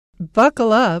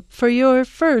buckle up for your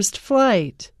first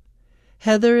flight.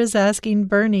 Heather is asking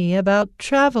Bernie about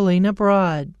traveling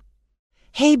abroad.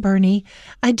 Hey, Bernie,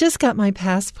 I just got my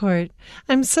passport.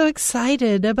 I'm so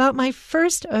excited about my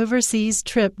first overseas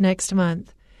trip next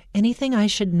month. Anything I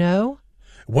should know?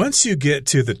 Once you get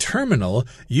to the terminal,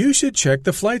 you should check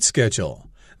the flight schedule.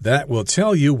 That will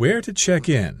tell you where to check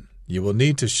in. You will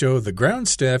need to show the ground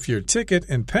staff your ticket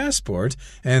and passport,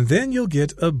 and then you'll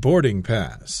get a boarding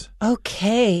pass.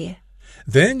 Okay.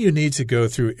 Then you need to go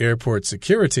through airport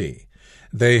security.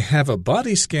 They have a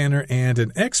body scanner and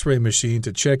an X-ray machine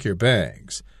to check your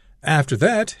bags. After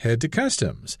that, head to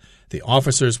customs. The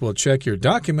officers will check your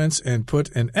documents and put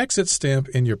an exit stamp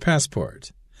in your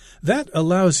passport. That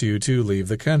allows you to leave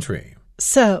the country.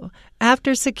 So,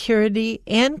 after security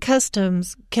and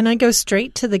customs, can I go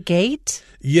straight to the gate?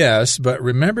 Yes, but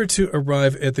remember to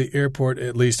arrive at the airport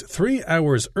at least 3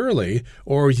 hours early,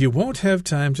 or you won't have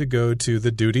time to go to the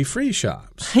duty-free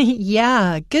shops.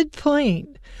 Yeah, good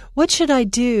point. What should I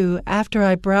do after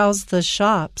I browse the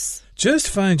shops? Just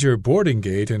find your boarding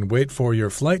gate and wait for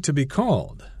your flight to be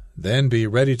called. Then be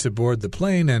ready to board the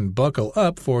plane and buckle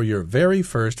up for your very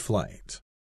first flight.